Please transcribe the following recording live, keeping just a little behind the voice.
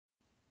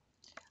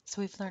So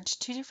we've learned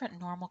two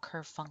different normal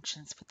curve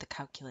functions with the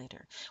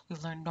calculator.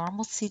 We've learned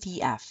normal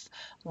CDF,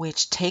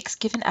 which takes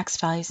given x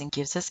values and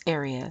gives us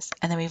areas.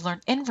 And then we've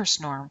learned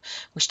inverse norm,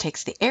 which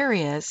takes the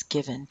areas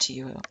given to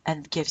you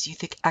and gives you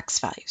the x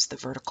values, the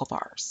vertical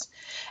bars.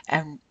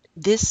 And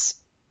this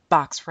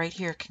box right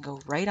here can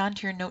go right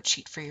onto your note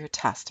sheet for your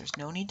test. There's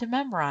no need to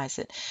memorize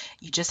it.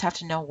 You just have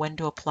to know when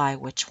to apply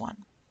which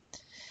one.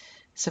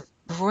 So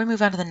before we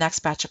move on to the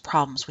next batch of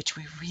problems, which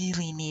we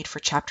really need for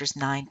chapters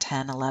 9,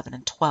 10, 11,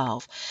 and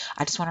 12,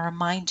 I just want to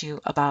remind you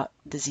about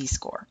the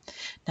z-score.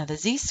 Now the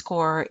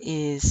z-score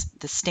is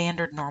the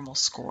standard normal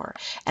score,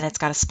 and it's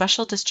got a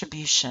special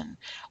distribution,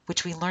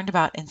 which we learned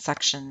about in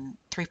section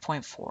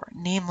 3.4,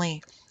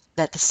 namely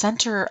that the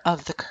center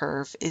of the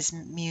curve is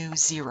mu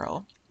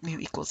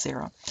equals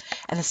 0,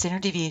 and the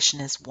standard deviation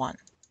is 1.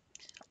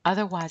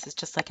 Otherwise, it's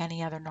just like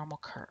any other normal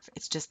curve.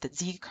 It's just that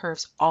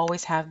z-curves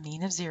always have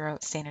mean of 0,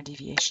 standard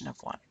deviation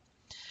of 1.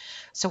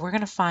 So we're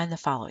going to find the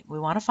following. We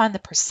want to find the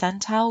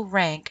percentile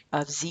rank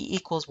of z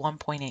equals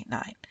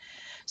 1.89.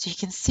 So you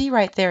can see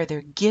right there, they're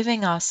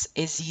giving us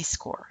a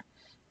z-score,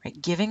 right?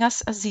 Giving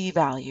us a z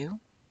value,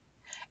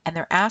 and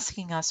they're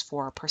asking us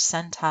for a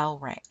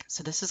percentile rank.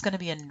 So this is going to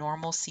be a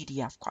normal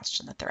CDF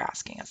question that they're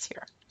asking us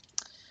here.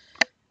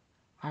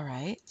 All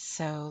right,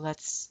 so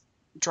let's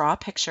draw a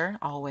picture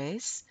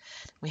always.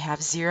 We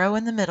have 0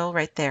 in the middle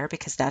right there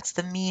because that's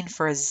the mean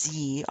for a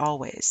z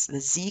always. The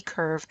z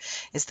curve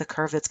is the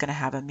curve that's going to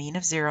have a mean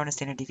of 0 and a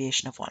standard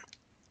deviation of 1.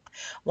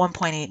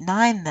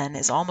 1.89 then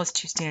is almost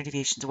 2 standard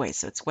deviations away,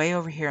 so it's way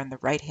over here on the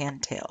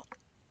right-hand tail.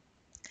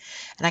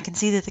 And I can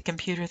see that the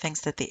computer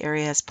thinks that the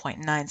area is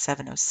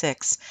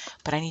 0.9706,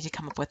 but I need to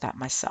come up with that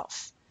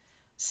myself.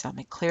 So let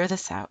me clear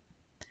this out.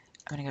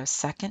 I'm going to go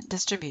second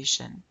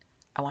distribution.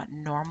 I want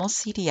normal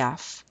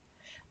CDF.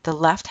 The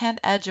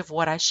left-hand edge of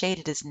what I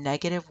shaded is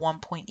negative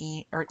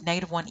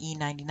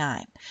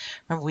 1e99.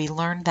 Remember, we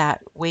learned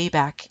that way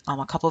back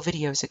a couple of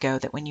videos ago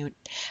that when you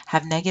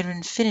have negative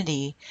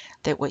infinity,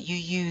 that what you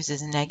use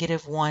is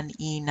negative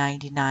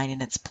 1e99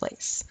 in its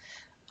place.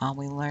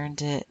 We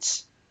learned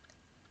it,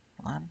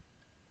 hold on,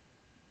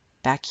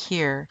 back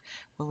here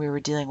when we were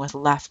dealing with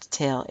left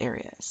tail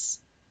areas.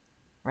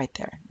 Right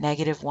there,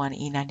 negative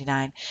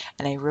 1e99,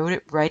 and I wrote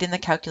it right in the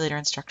calculator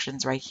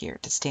instructions right here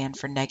to stand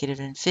for negative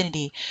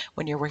infinity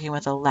when you're working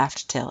with a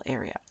left tail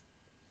area.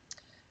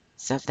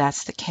 So if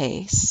that's the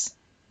case,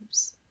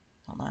 oops,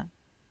 hold on,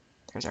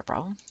 there's our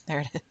problem.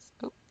 There it is.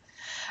 Oop.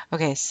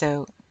 Okay,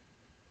 so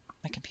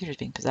my computer's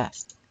being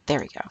possessed. There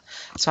we go.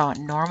 So I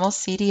want normal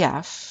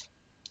CDF,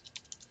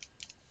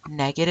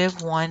 negative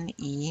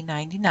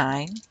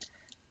 1e99,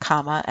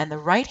 comma, and the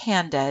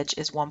right-hand edge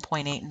is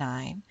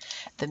 1.89.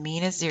 The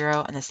mean is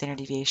 0, and the standard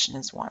deviation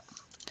is 1.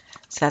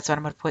 So that's what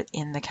I'm going to put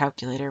in the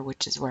calculator,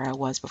 which is where I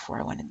was before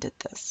I went and did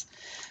this.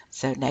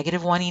 So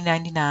negative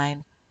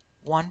 1e99,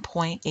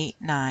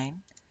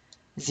 1.89,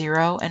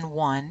 0 and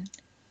 1,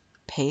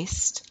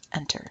 paste,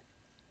 enter.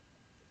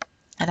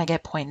 And I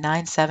get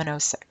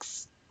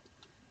 0.9706.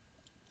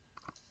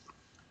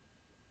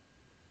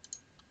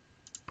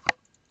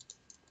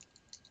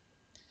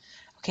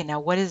 Okay, now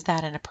what is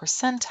that in a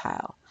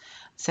percentile?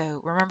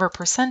 So remember,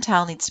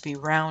 percentile needs to be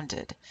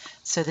rounded.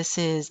 So this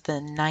is the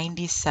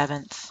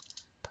 97th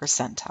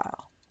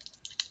percentile,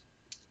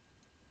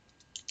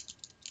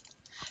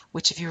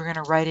 which if you were going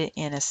to write it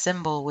in a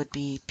symbol would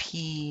be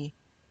P97.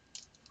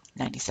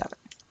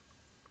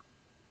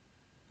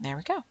 There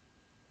we go. All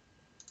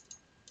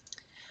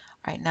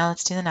right, now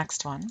let's do the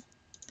next one.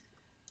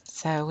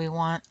 So we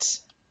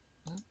want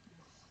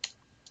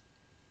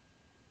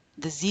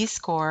the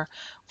z-score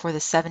for the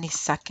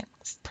 72nd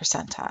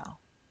percentile.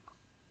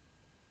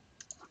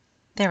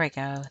 There we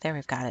go. There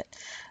we've got it.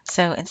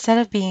 So instead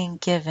of being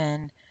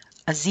given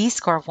a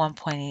z-score of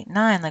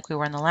 1.89 like we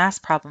were in the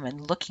last problem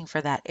and looking for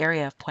that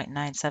area of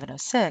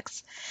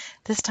 0.9706,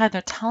 this time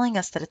they're telling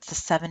us that it's the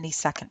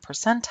 72nd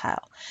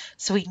percentile.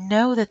 So we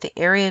know that the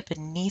area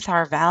beneath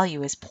our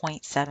value is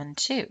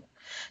 0.72. So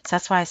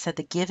that's why I said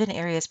the given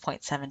area is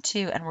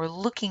 0.72, and we're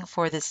looking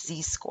for this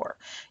z-score.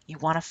 You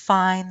want to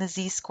find the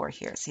z-score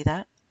here. See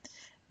that?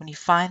 When you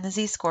find the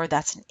z-score,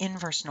 that's an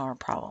inverse norm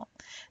problem.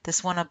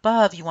 This one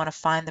above, you want to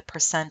find the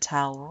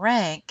percentile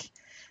rank.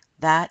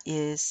 That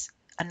is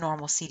a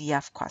normal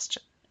CDF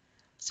question.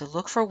 So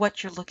look for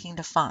what you're looking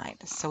to find.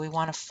 So we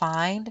want to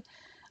find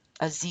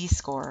a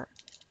z-score.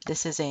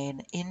 This is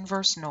an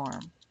inverse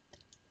norm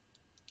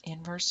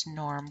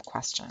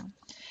question.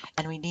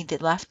 And we need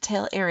the left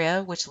tail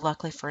area, which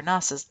luckily for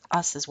us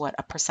is what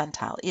a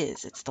percentile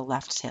is. It's the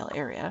left tail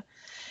area.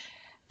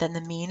 Then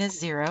the mean is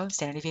 0,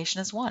 standard deviation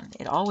is 1.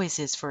 It always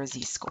is for a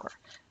z-score.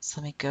 So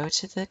let me go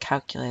to the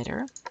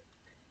calculator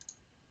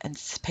and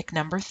pick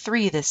number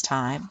 3 this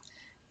time.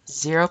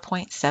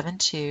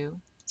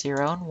 0.72,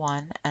 0 and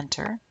 1,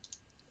 enter,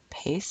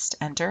 paste,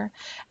 enter,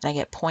 and I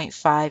get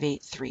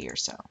 0.583 or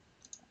so.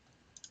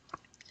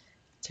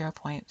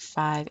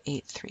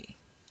 0.583.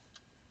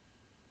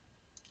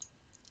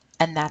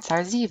 And that's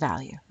our z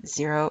value,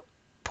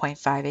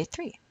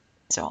 0.583.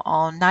 So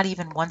not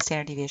even 1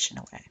 standard deviation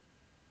away.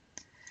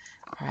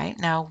 All right,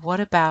 now what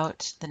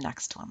about the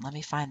next one? Let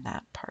me find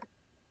that part.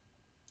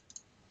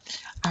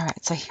 All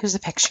right, so here's a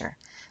picture.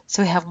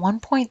 So we have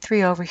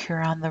 1.3 over here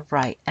on the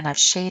right, and I've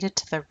shaded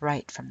to the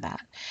right from that.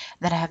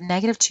 Then I have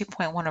negative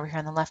 2.1 over here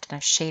on the left, and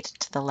I've shaded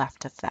to the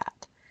left of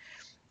that.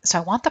 So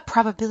I want the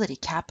probability.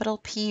 Capital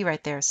P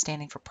right there is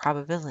standing for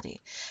probability.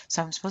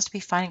 So I'm supposed to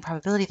be finding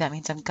probability. That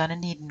means I'm going to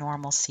need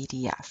normal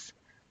CDF.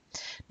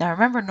 Now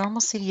remember,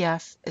 normal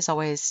CDF is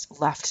always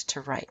left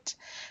to right.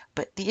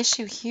 But the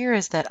issue here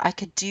is that I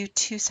could do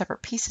two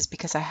separate pieces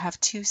because I have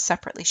two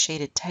separately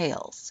shaded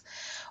tails.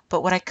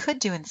 But what I could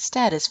do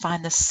instead is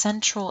find the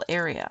central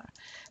area.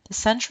 The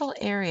central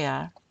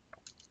area,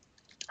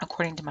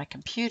 according to my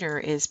computer,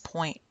 is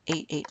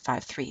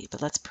 0.8853,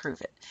 but let's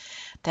prove it.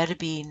 That would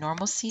be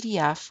normal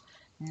CDF,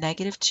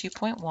 negative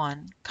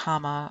 2.1,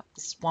 comma,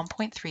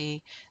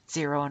 1.3,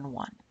 0, and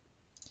 1.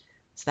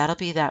 So that'll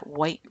be that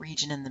white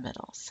region in the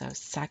middle. So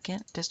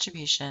second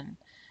distribution,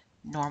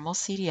 normal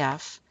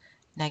CDF,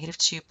 negative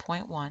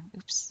 2.1,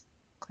 oops,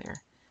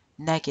 clear,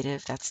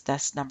 negative, that's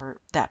this number,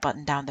 that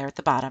button down there at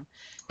the bottom,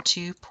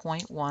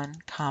 2.1,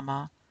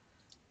 comma,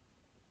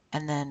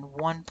 and then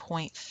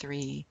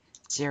 1.3,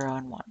 0,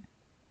 and 1.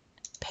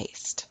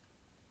 Paste.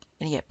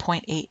 And you get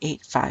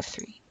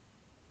 0.8853.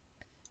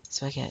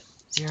 So I get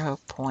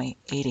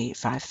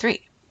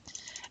 0.8853.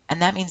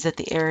 And that means that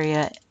the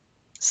area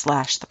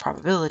slash the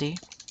probability,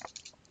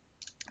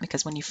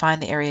 because when you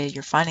find the area,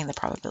 you're finding the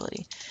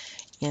probability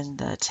in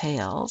the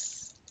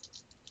tails,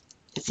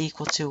 is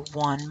equal to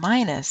 1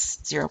 minus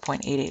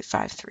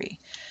 0.8853,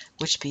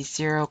 which would be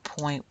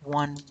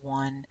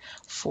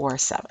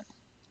 0.1147.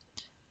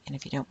 And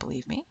if you don't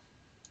believe me,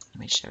 let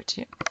me show it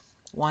to you.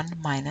 1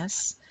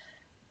 minus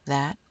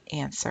that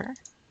answer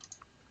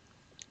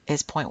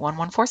is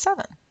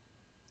 0.1147.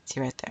 See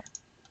right there.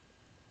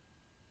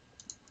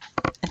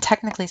 And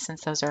technically,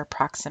 since those are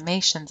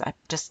approximations, I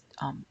just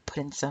put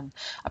in some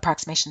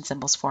approximation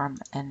symbols for them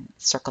and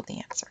circled the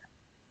answer.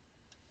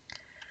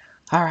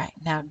 All right,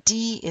 now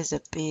D is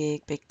a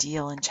big, big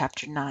deal in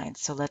Chapter 9,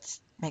 so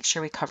let's make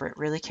sure we cover it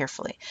really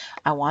carefully.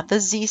 I want the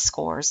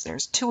Z-scores,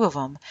 there's two of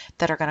them,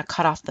 that are going to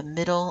cut off the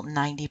middle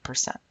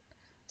 90%.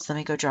 So let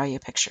me go draw you a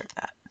picture of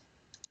that.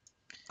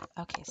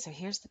 Okay, so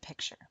here's the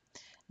picture.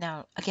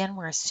 Now, again,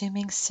 we're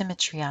assuming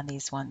symmetry on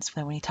these ones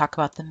when we talk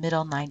about the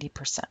middle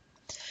 90%.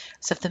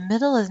 So if the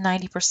middle is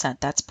 90%,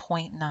 that's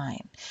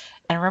 0.9.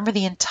 And remember,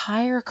 the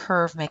entire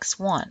curve makes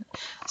 1.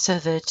 So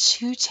the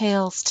two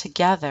tails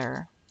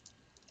together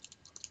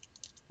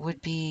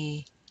would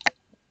be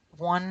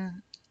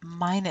 1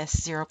 minus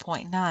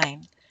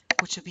 0.9,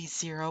 which would be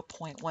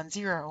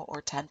 0.10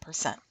 or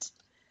 10%. All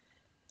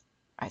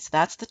right, so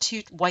that's the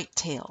two white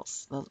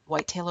tails, the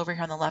white tail over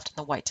here on the left and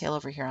the white tail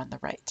over here on the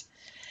right.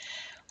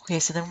 Okay,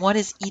 so then what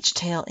is each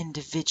tail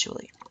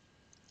individually?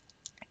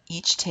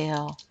 Each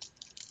tail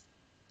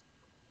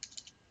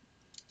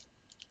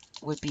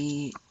would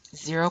be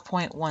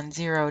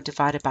 0.10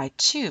 divided by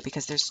 2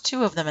 because there's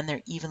two of them and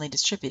they're evenly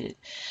distributed,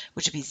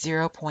 which would be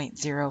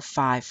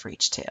 0.05 for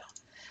each tail.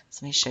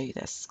 So let me show you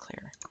this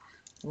clear.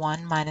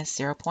 1 minus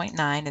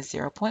 0.9 is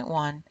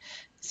 0.1.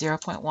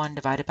 0.1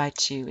 divided by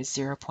 2 is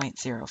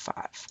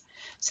 0.05.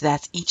 So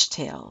that's each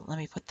tail. Let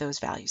me put those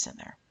values in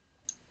there.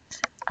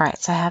 All right,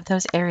 so I have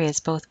those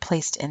areas both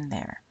placed in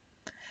there.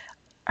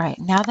 All right,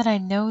 now that I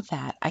know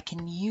that, I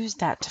can use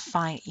that to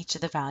find each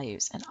of the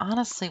values. And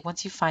honestly,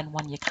 once you find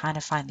one, you kind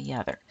of find the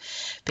other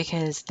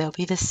because they'll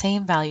be the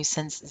same value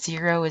since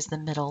 0 is the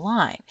middle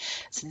line.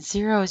 Since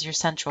 0 is your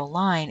central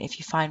line, if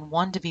you find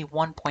one to be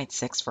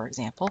 1.6, for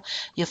example,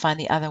 you'll find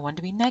the other one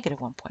to be negative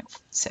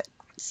 1.6.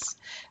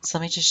 So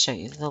let me just show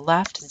you the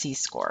left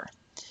z-score.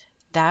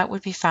 That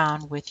would be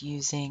found with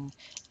using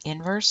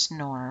inverse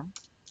norm.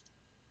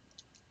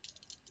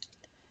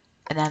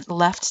 And then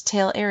left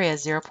tail area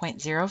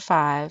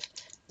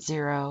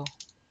 0.0501.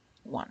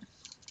 All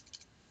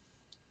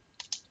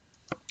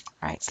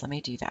right, so let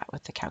me do that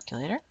with the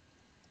calculator.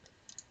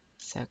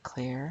 So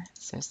clear.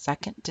 So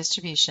second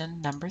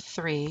distribution, number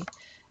 3,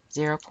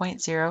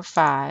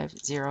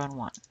 0.05, 0, and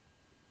 1.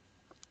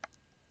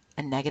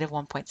 And negative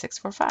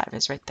 1.645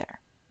 is right there.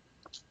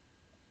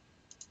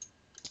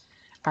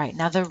 All right,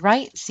 now the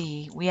right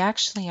z, we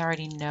actually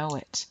already know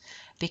it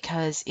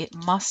because it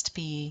must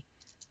be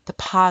the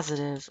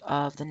positive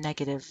of the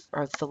negative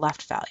or the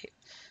left value.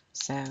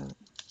 So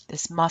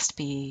this must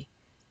be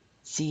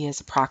z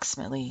is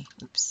approximately,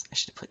 oops, I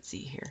should have put z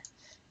here.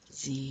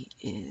 Z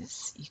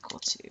is equal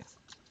to,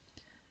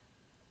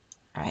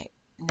 all right,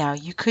 now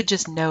you could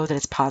just know that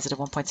it's positive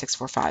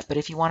 1.645, but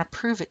if you want to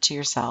prove it to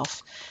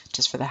yourself,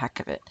 just for the heck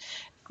of it,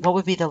 what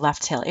would be the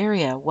left tail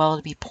area? Well,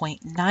 it'd be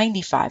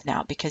 0.95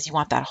 now because you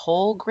want that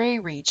whole gray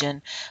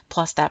region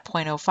plus that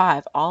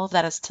 0.05. All of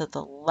that is to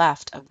the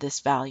left of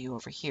this value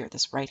over here,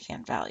 this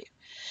right-hand value.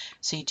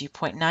 So you do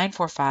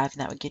 0.945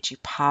 and that would get you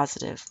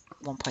positive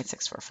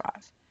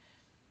 1.645.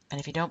 And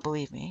if you don't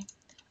believe me,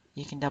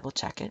 you can double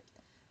check it.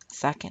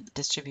 Second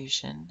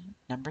distribution,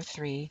 number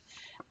 3,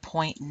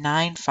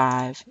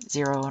 0.95,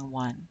 0, and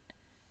 1.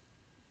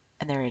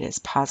 And there it is,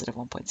 positive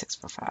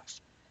 1.645.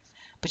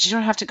 But you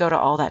don't have to go to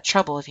all that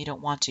trouble if you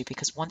don't want to,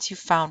 because once you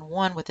found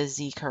one with a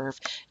z-curve,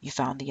 you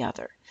found the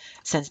other,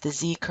 since the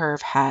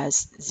z-curve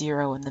has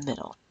 0 in the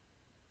middle.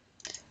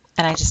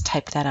 And I just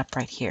typed that up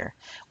right here.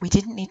 We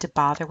didn't need to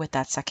bother with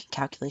that second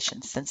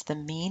calculation. Since the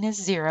mean is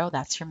 0,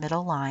 that's your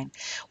middle line.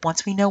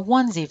 Once we know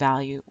one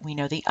z-value, we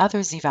know the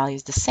other z-value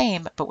is the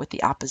same, but with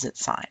the opposite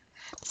sign.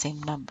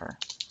 Same number,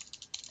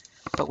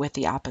 but with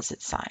the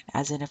opposite sign,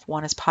 as in if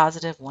one is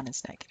positive, one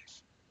is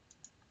negative.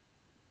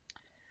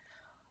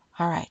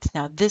 All right,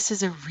 now this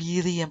is a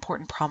really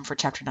important problem for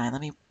Chapter 9. Let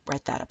me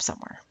write that up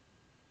somewhere.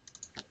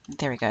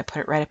 There we go, I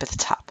put it right up at the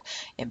top.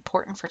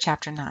 Important for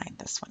Chapter 9,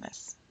 this one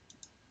is.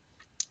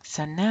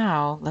 So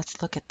now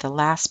let's look at the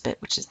last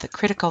bit, which is the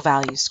critical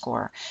value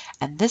score.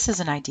 And this is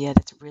an idea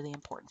that's really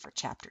important for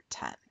Chapter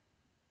 10.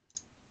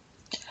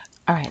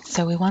 All right,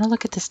 so we want to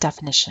look at this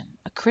definition.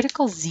 A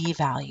critical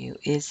z-value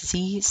is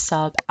z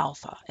sub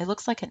alpha. It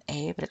looks like an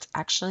A, but it's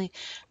actually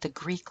the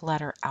Greek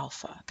letter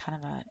alpha,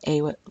 kind of an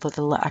A with a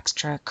little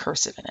extra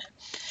cursive in it.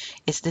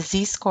 It's the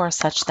z-score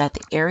such that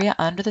the area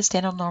under the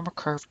standard normal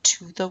curve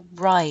to the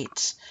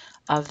right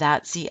of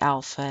that z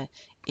alpha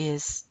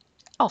is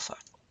alpha.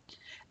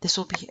 This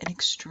will be an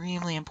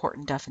extremely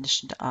important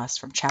definition to us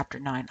from Chapter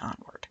 9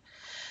 onward.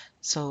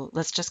 So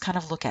let's just kind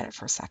of look at it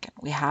for a second.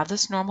 We have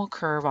this normal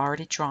curve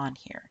already drawn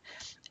here.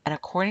 And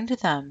according to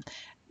them,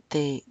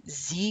 the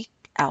z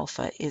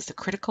alpha is the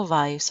critical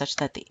value such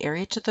that the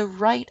area to the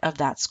right of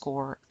that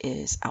score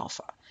is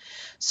alpha.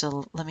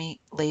 So let me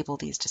label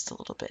these just a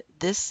little bit.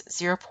 This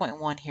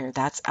 0.1 here,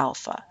 that's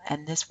alpha.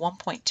 And this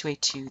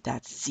 1.282,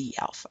 that's z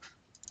alpha.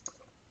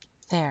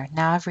 There,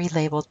 now I've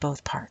relabeled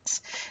both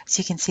parts. So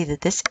you can see that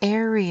this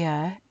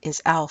area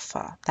is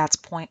alpha, that's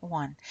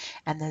 0.1,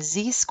 and the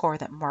z-score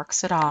that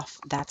marks it off,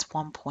 that's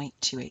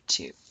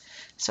 1.282.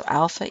 So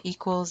alpha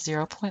equals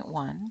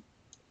 0.1,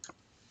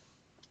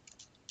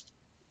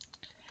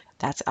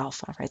 that's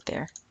alpha right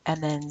there.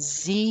 And then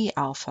z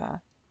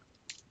alpha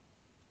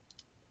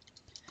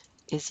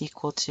is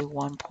equal to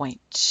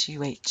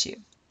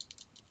 1.282.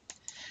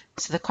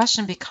 So the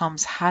question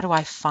becomes, how do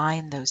I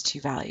find those two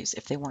values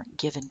if they weren't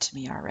given to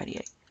me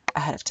already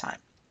ahead of time,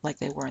 like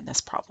they were in this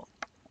problem?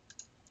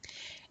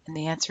 And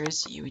the answer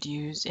is you would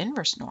use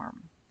inverse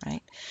norm,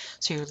 right?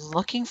 So you're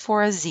looking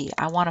for a z.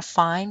 I want to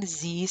find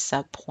z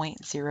sub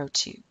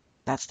 0.02.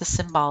 That's the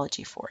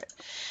symbology for it.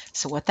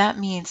 So what that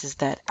means is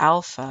that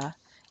alpha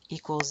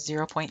equals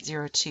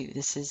 0.02.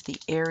 This is the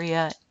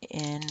area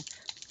in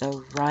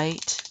the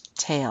right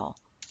tail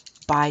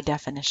by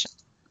definition.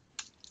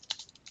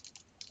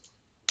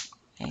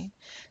 Okay?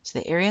 So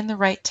the area in the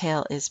right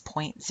tail is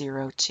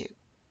 0.02.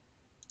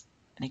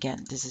 And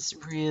again, this is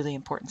really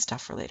important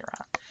stuff for later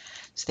on.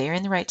 So the area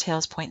in the right tail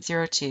is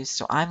 0.02,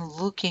 so I'm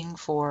looking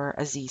for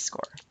a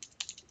z-score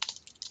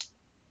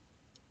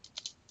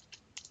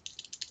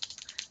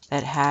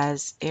that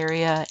has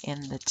area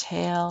in the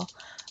tail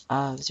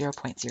of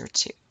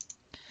 0.02.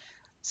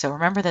 So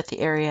remember that the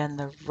area in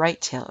the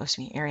right tail,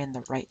 area in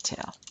the right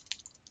tail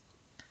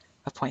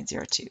of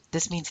 0.02.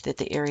 This means that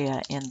the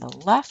area in the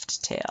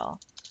left tail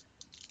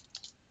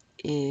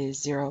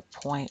is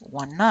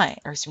 0.19,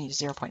 or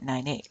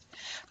 0.98.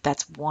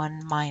 That's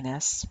 1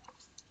 minus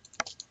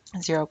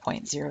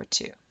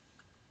 0.02.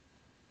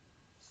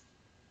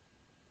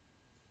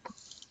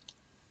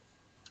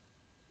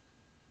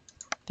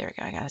 There we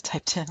go. I got to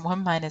type in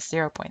 1 minus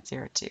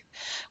 0.02,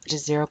 which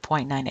is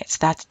 0.98. So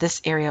that's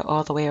this area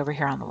all the way over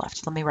here on the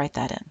left. Let me write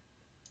that in.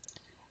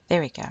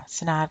 There we go.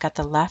 So now I've got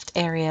the left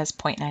area is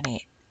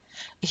 0.98.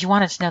 If you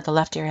wanted to know the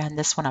left area on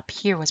this one up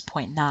here was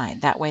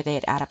 0.9, that way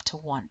they'd add up to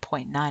 1,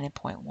 0.9 and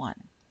 0.1.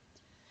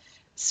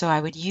 So I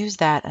would use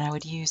that, and I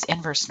would use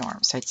inverse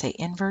norm. So I'd say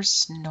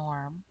inverse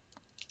norm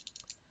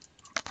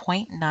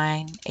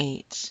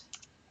 0.98,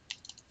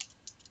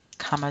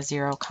 comma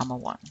 0, comma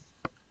 1.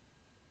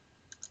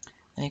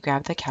 Let me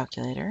grab the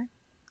calculator,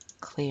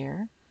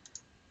 clear,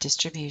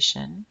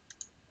 distribution,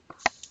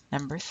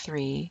 number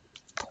 3,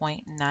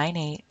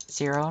 0.98,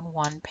 0 and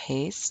 1,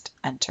 paste,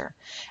 enter,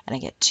 and I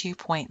get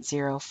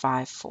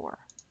 2.054.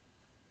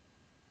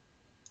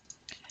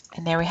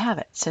 And there we have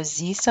it. So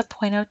z sub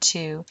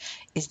 0.02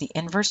 is the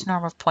inverse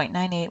norm of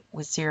 0.98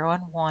 with 0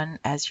 and 1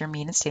 as your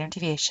mean and standard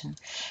deviation,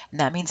 and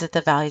that means that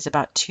the value is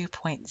about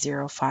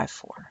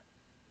 2.054.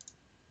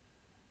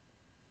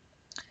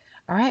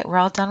 All right, we're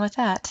all done with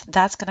that.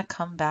 That's going to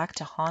come back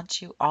to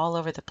haunt you all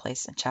over the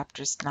place in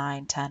chapters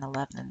 9, 10,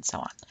 11, and so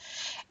on.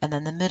 And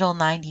then the middle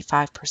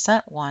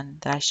 95% one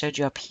that I showed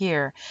you up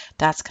here,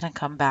 that's going to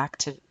come back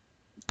to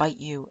bite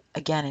you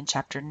again in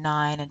chapter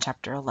 9 and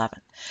chapter 11.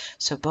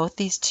 So both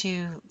these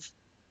two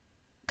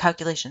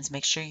calculations,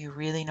 make sure you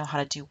really know how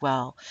to do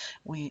well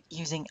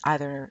using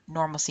either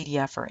normal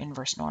CDF or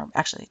inverse norm.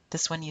 Actually,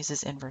 this one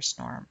uses inverse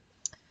norm,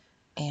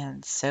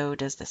 and so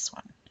does this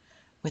one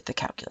with the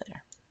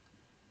calculator.